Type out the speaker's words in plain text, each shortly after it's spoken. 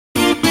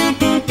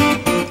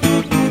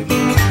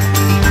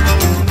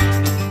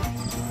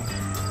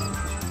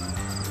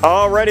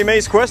Alrighty,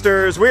 Maize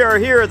Questers, we are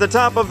here at the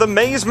top of the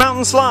Maize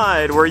Mountain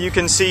Slide, where you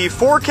can see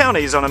 4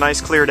 counties on a nice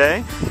clear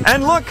day.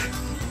 And look,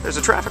 there's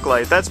a traffic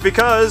light. That's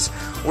because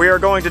we are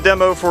going to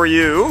demo for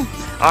you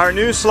our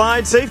new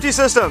slide safety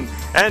system.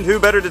 And who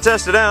better to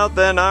test it out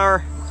than our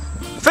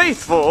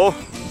faithful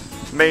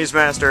Maze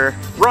Master,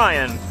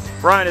 Ryan.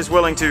 Ryan is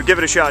willing to give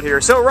it a shot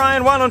here. So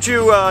Ryan, why don't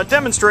you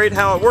demonstrate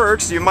how it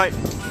works? You might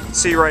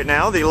see right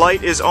now the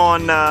light is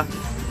on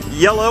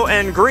yellow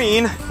and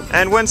green,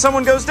 and when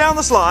someone goes down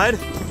the slide,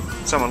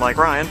 someone like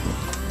Ryan,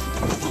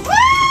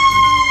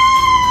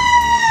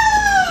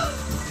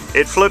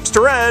 it flips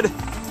to red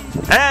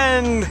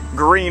and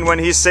green when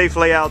he's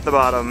safely out the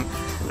bottom.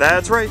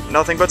 That's right,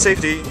 nothing but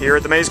safety here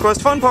at the Maze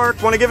Quest Fun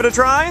Park. Want to give it a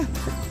try?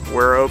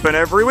 We're open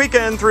every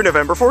weekend through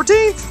November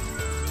 14th.